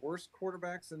 one of the worst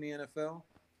quarterbacks in the NFL,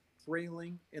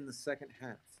 trailing in the second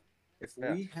half. If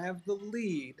we have the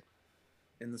lead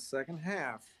in the second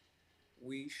half,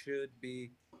 we should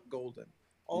be golden.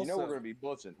 Also, you know we're going to be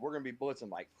blitzing. We're going to be blitzing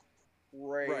like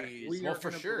crazy. right, we Well, are for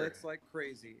going to sure. blitz like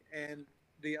crazy. And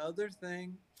the other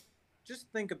thing, just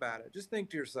think about it. Just think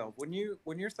to yourself, when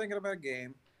you're thinking about a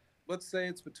game, let's say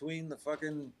it's between the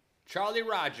fucking, Charlie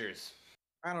Rogers.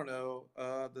 I don't know,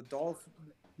 the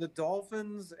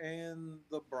Dolphins and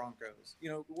the Broncos. You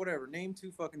know, whatever. Name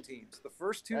two fucking teams. The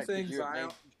first two Right, 'cause things you have I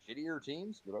named shittier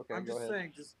teams, but okay, I'm go just ahead.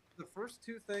 saying, just the first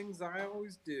two things I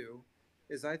always do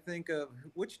is I think of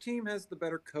which team has the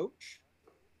better coach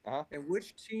Uh-huh. and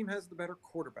which team has the better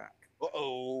quarterback.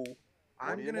 Uh-oh.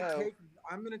 I'm do you gonna know?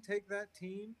 take that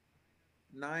team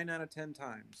 9 out of 10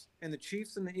 times. And the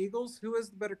Chiefs and the Eagles, who has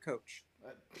the better coach?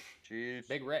 Chiefs.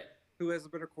 Big Red. Who has the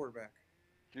better quarterback?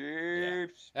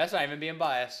 Chiefs. That's not even being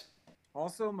biased.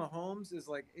 Also, Mahomes is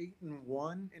like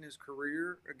 8-1 in his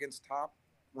career against top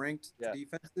ranked Yeah.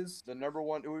 defenses. The number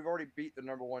one. We've already beat the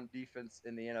number one defense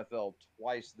in the NFL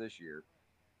twice this year,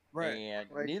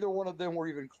 and Like, neither one of them were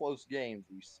even close games.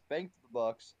 We spanked the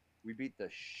Bucks. We beat the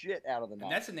shit out of the And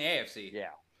Niners. that's in the AFC.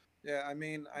 Yeah. yeah, I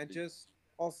mean,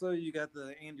 also you got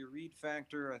the Andy Reid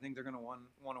factor. I think they're gonna want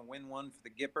to win one for the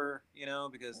Gipper,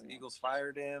 because the Eagles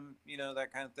fired him,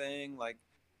 that kind of thing. Like,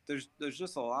 there's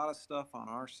just a lot of stuff on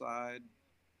our side.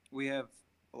 We have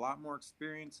a lot more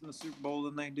experience in the Super Bowl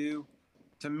than they do.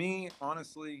 To me,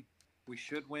 honestly, we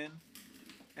should win,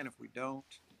 and if we don't,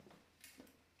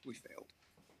 we failed.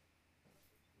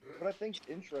 What I think's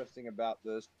interesting about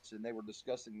this, and they were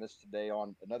discussing this today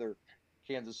on another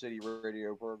Kansas City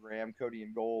radio program, Cody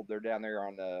and Gold. They're down there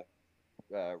on the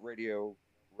Radio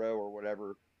Row or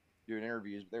whatever, doing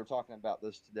interviews. But they were talking about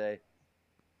this today.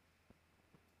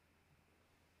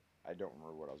 I don't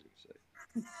remember what I was going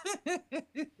to say.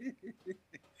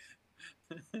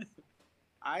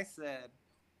 I said,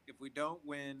 if we don't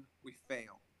win, we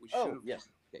fail. We should have. Oh, yes.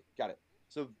 Okay, got it.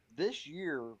 So this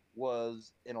year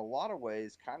was, in a lot of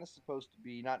ways, kind of supposed to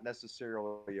be not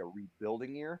necessarily a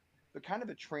rebuilding year, but kind of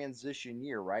a transition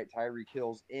year, right? Tyreek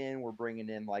Hill's in. We're bringing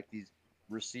in like these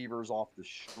receivers off the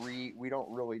street. We don't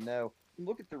really know.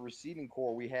 Look at the receiving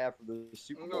core we have for the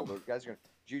Super Bowl. Those guys are going to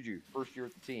Juju, first year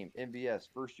with the team. MVS,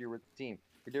 first year with the team.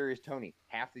 Kadarius Toney,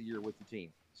 half the year with the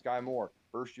team. Sky Moore,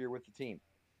 first year with the team.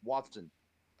 Watson,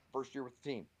 first year with the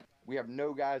team. We have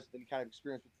no guys with any kind of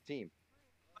experience with the team.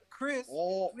 Chris,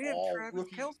 we have Travis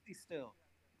Kelce still.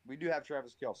 We do have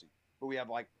Travis Kelce, but we have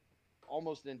like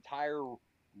almost an entire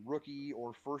rookie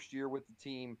or first year with the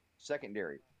team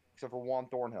secondary, except for Juan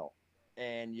Thornhill.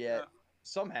 And yet,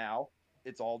 somehow,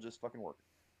 it's all just fucking working.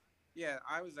 Yeah,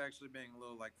 I was actually being a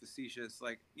little like facetious,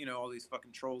 like, all these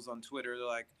fucking trolls on Twitter. They're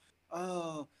like,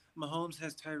 oh, Mahomes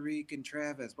has Tyreek and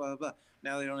Travis, blah, blah, blah.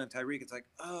 Now they don't have Tyreek. It's like,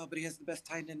 oh, but he has the best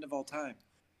tight end of all time.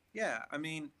 Yeah, I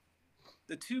mean,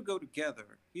 the two go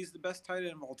together. He's the best tight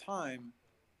end of all time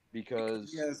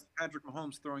because he has Patrick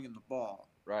Mahomes throwing him the ball.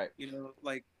 Right.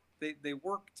 Like they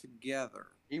work together.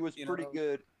 He was pretty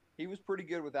good. He was pretty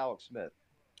good with Alex Smith.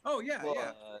 Oh yeah,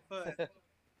 but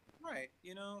right,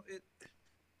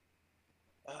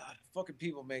 fucking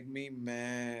people make me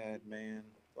mad, man.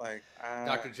 Like,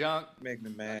 Dr. Junk make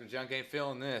me mad. Dr. Junk ain't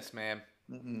feeling this, man.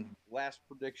 Last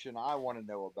prediction I want to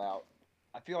know about.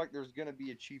 I feel like there's going to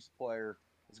be a Chiefs player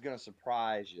that's going to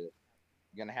surprise you.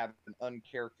 You're going to have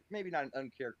maybe not an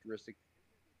uncharacteristic.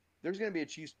 There's going to be a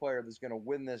Chiefs player that's going to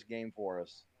win this game for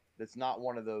us. That's not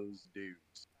one of those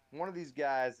dudes. One of these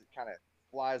guys that kind of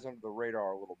flies under the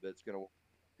radar a little bit is going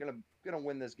to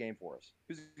win this game for us.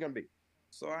 Who's it going to be?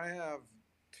 So I have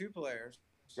two players.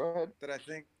 Go ahead. That I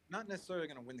think not necessarily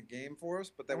going to win the game for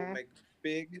us, but that will make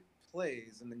big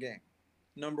plays in the game.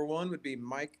 Number one would be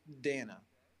Mike Dana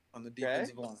on the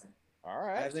defensive line. All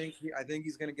right. I think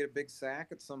he's going to get a big sack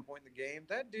at some point in the game.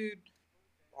 That dude,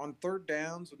 on third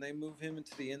downs, when they move him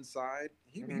into the inside,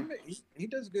 he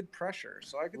does good pressure.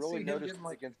 So I could see him getting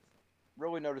like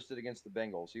really noticed it against the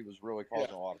Bengals. He was really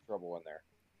causing a lot of trouble in there.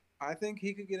 I think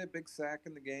he could get a big sack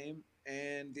in the game.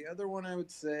 And the other one I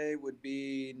would say would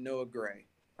be Noah Gray.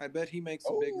 I bet he makes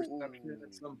a big reception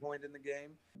at some point in the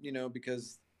game,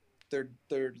 because their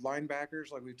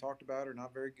linebackers, like we've talked about, are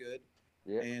not very good.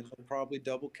 Yep. And they'll probably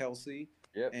double Kelce.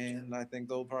 Yep. And I think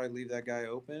they'll probably leave that guy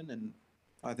open, and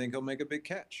I think he'll make a big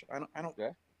catch. I don't I don't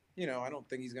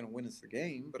think he's going to win us the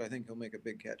game, but I think he'll make a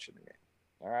big catch in the game.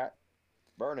 All right.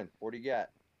 Vernon, what do you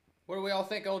got? What do we all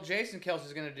think old Jason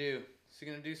Kelce's going to do? Is he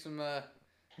going to do some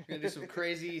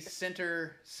crazy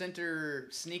center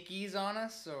sneakies on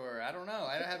us, or I don't know.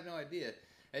 I have no idea.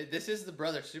 This is the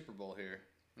brother Super Bowl here.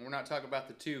 And we're not talking about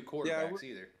the two quarterbacks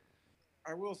either.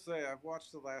 I will say, I've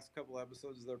watched the last couple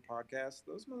episodes of their podcast.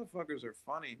 Those motherfuckers are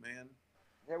funny, man.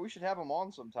 Yeah, we should have them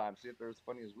on sometime, see if they're as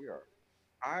funny as we are.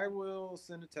 I will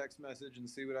send a text message and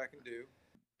see what I can do.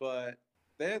 But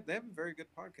they have a very good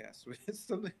podcast.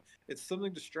 It's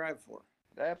something to strive for.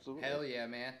 Absolutely. Hell yeah,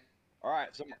 man. All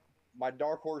right, so my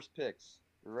dark horse picks.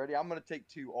 You ready? I'm going to take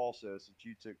two also. Since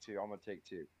you took two, I'm going to take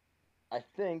two. I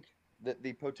think that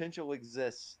the potential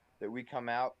exists that we come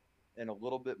out in a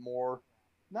little bit more,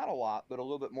 not a lot, but a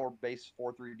little bit more base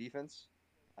 4-3 defense.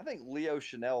 I think Leo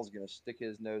Chanel is going to stick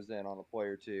his nose in on a play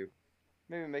or two.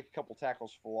 Maybe make a couple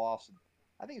tackles for loss.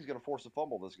 I think he's going to force a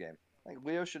fumble this game. I think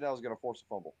Leo Chanel is going to force a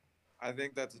fumble. I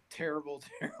think that's a terrible.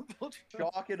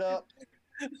 Chalk it up.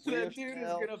 That dude is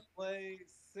going to play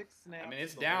 6 snaps. I mean,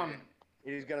 it's down.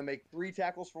 He's going to make 3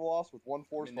 tackles for loss with 1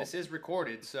 forced fumble. This is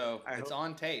recorded, so it's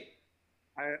on tape.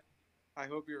 I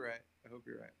hope you're right.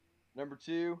 Number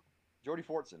 2, Jody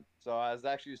Fortson. So it's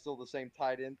actually still the same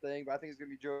tight end thing, but I think it's going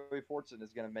to be Jody Fortson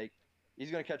is going to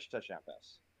he's going to catch a touchdown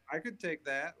pass. I could take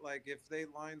that. Like if they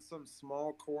line some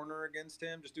small corner against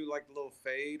him, just do like a little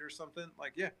fade or something.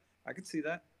 Like, yeah, I could see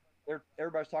that.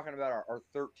 Everybody's talking about our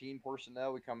 13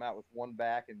 personnel. We come out with 1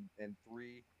 back and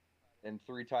three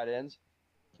tight ends.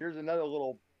 Here's another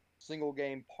little single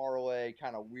game parlay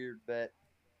kind of weird bet.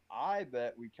 I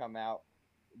bet we come out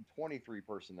 23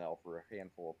 personnel for a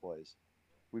handful of plays.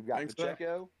 We've got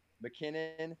Pacheco,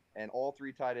 McKinnon, and all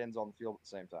 3 tight ends on the field at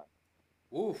the same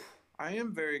time. Oof. I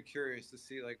am very curious to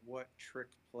see like what trick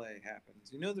play happens.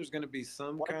 You know, there's going to be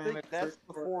some I kind think of that's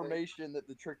the formation that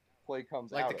the trick play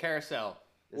comes Like out the of. carousel.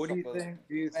 What do you think?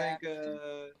 Do you think?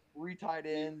 3 tight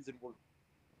ends, and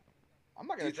I'm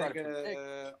not going to try to predict.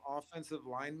 Offensive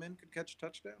lineman could catch a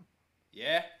touchdown?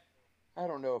 Yeah. I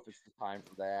don't know if it's the time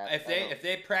for that.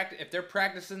 If they're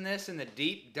practicing this in the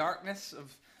deep darkness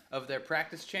of their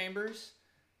practice chambers,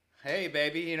 hey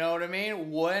baby, you know what I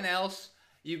mean? When else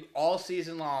all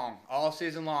season long,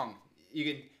 you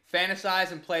can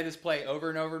fantasize and play this play over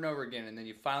and over and over again, and then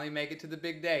you finally make it to the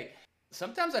big day.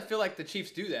 Sometimes I feel like the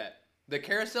Chiefs do that. The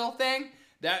carousel thing,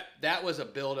 that was a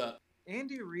build up.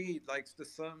 Andy Reid likes to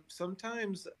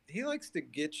sometimes he likes to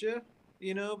get you,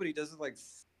 you know, but he does it like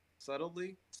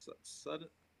subtly. Subtly.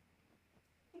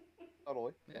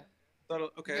 Yeah. Subtle.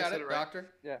 Okay, You got I said it, right. Doctor.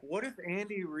 Yeah. What if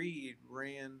Andy Reid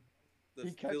ran the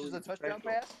He catches Phillies a touchdown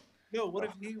special? pass? No, what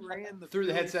if he ran the Threw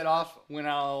the Phillies headset off, went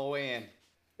all the way in.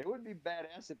 It would be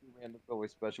badass if we ran the Philly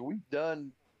special. We've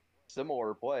done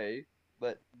similar play,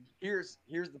 but here's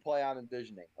the play I'm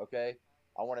envisioning, okay?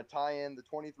 I want to tie in the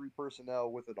 23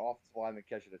 personnel with an offensive lineman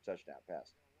catching a touchdown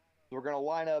pass. So we're going to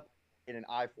line up in an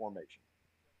I formation.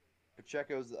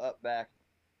 Pacheco's the up back,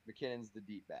 McKinnon's the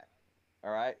deep back.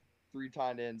 All right? 3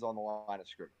 tight ends on the line of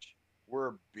scrimmage.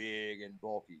 We're big and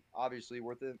bulky. Obviously,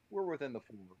 we're within the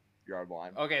 4-yard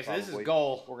line. Okay, so probably. this is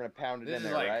goal. We're going to pound it This in is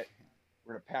there, like- right?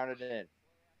 We're going to pound it in.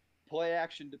 Play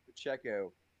action to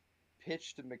Pacheco.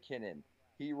 Pitch to McKinnon.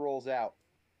 He rolls out.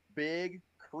 Big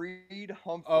Creed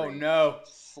Humphrey. Oh no.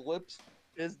 Slips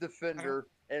his defender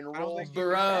and I don't rolls think to you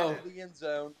the can back do of the end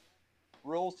zone.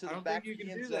 Rolls to I the don't back think you of the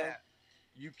can end do zone. that.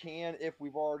 You can if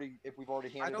we've already I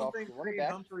handed don't off think to the running Creed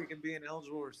back. Humphrey can be an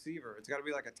eligible receiver. It's got to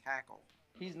be like a tackle.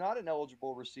 He's not an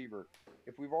eligible receiver.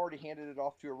 If we've already handed it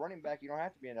off to a running back, you don't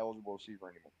have to be an eligible receiver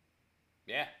anymore.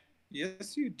 Yeah.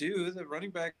 Yes, you do. The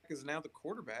running back is now the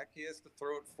quarterback. He has to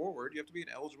throw it forward. You have to be an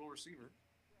eligible receiver.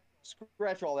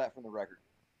 Scratch all that from the record.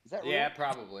 Is that Yeah, real?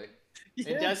 probably. It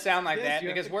Yes, does sound like yes, that you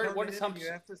have because to what come is in Humps? and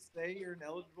you have to say you're an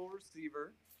eligible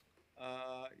receiver.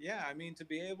 Yeah, I mean, to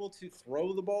be able to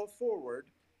throw the ball forward,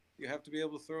 you have to be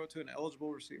able to throw it to an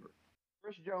eligible receiver.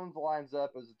 Chris Jones lines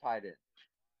up as a tight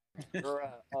end.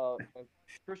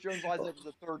 Chris Jones lines up as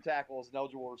a third tackle as an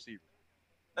eligible receiver.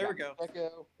 There we go.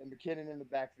 Pacheco and McKinnon in the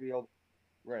backfield.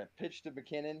 We're going to pitch to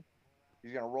McKinnon.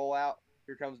 He's going to roll out.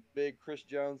 Here comes big Chris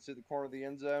Jones to the corner of the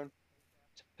end zone.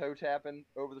 Toe tapping,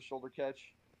 over the shoulder catch.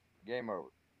 Game over.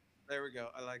 There we go.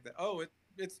 I like that. Oh,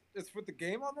 it's with the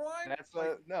game on the line? That's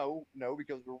no,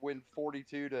 because we're winning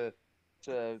 42 to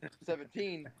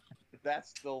 17.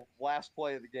 That's the last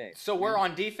play of the game. So we're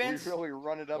on defense. We really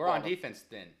run it up. We're on them. defense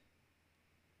then.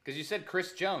 Because you said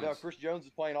Chris Jones. No, Chris Jones is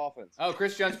playing offense. Oh,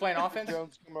 Chris Jones playing Chris offense.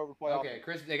 Jones come over to play Okay,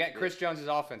 offense. they got Chris Jones's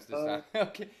offense this time.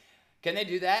 Okay. Can they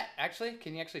do that? Actually,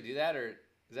 can you actually do that, or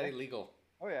is that illegal?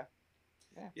 Oh yeah.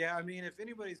 Yeah, I mean, if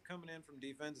anybody's coming in from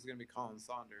defense, it's going to be Colin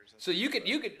Saunders. So you could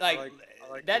I like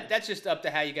that. that. That's just up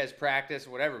to how you guys practice,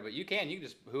 or whatever. But you can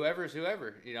just whoever's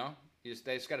whoever. You know, they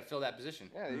just got to fill that position.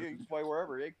 Yeah, you can play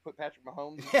wherever. You can put Patrick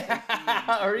Mahomes.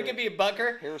 Or he could be a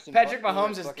bucker. Harrison Patrick Butker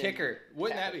Mahomes at is fucking kicker.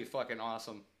 Wouldn't that tackle. be fucking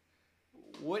awesome?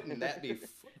 Wouldn't that be?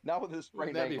 Not with his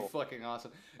Wouldn't sprained that be ankle. fucking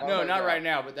awesome? Oh No, my not God. right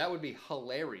now. But that would be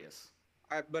hilarious.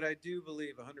 But I do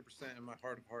believe 100% in my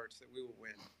heart of hearts that we will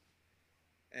win.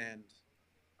 And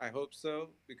I hope so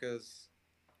because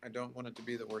I don't want it to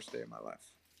be the worst day of my life.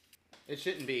 It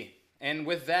shouldn't be. And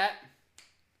with that,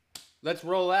 let's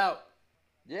roll out.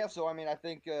 Yeah, so I mean, I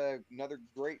think another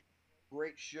great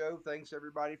show. Thanks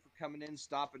everybody for coming in,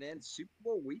 stopping in. Super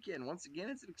Bowl weekend once again.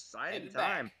 It's an exciting Headed back.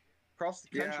 time across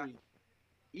the Yeah. country.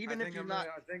 Even I if think you're I'm not,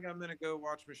 gonna, I think I'm gonna go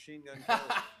watch Machine Gun Kelly.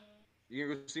 you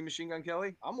gonna go see Machine Gun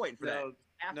Kelly? I'm waiting for no,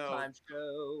 that halftime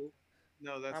show.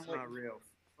 no, that's I'm waiting. not real.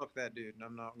 Fuck that dude.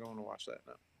 I'm not going to watch that.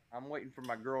 No. I'm waiting for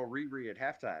my girl Riri at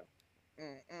halftime.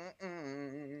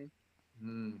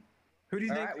 Who do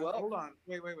you All think? right, well- hold on.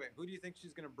 Wait. Who do you think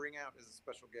she's gonna bring out as a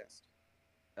special guest?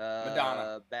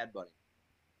 Madonna. Bad Bunny.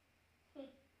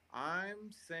 I'm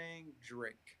saying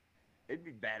Drake. It'd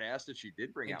be badass if she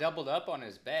did bring He out. doubled up on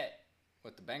his bet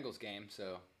with the Bengals game,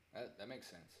 so That makes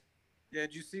sense. Yeah,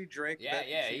 did you see Drake? Yeah, bet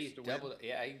the yeah, Chiefs he to doubled. win?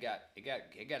 Yeah,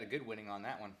 he got a good winning on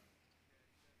that one.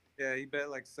 Yeah, he bet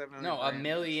like 700 No, a grand on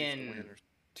the Chiefs to win. million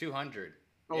 200.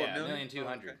 Oh, Yeah, $1 a million? million Oh,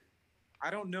 200. okay. I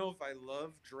don't know if I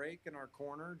love Drake in our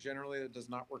corner. Generally, it does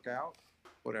not work out.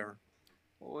 Whatever.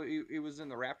 Well, he was in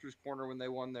the Raptors corner when they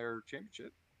won their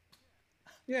championship.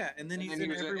 Yeah, and then And he's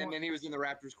then in everyone. and then he was in the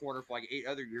Raptors corner for like 8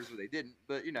 other years where they didn't.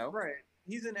 But you know, Right.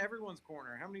 He's in everyone's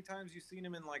corner. How many times you seen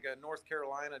him in like a North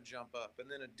Carolina jump up and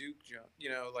then a Duke jump?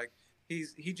 You know, like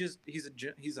he's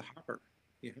a hopper.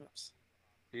 He hops.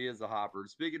 he is a hopper.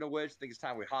 Speaking of which, I think it's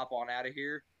time we hop on out of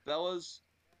here, fellas.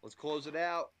 Let's close it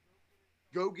out.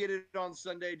 Go get it on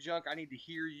Sunday, Junk. I need to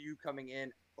hear you coming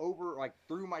in over like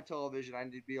through my television. I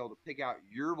need to be able to pick out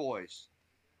your voice.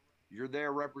 You're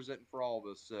there representing for all of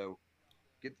us. So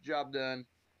get the job done.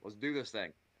 Let's do this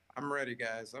thing. I'm ready,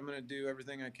 guys. I'm gonna do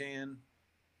everything I can.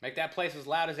 Make that place as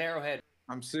loud as Arrowhead.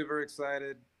 I'm super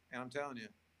excited, and I'm telling you,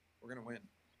 we're gonna win.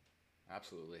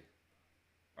 Absolutely.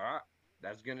 All right.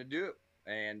 That's going to do it.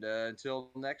 And until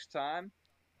next time,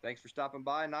 thanks for stopping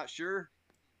by. Not sure.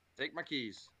 Take my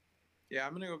keys. Yeah,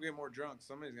 I'm gonna go get more drunk.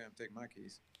 Somebody's gonna have to take my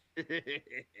keys. That's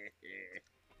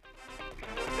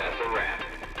a wrap.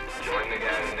 Join the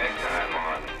guys next time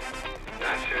on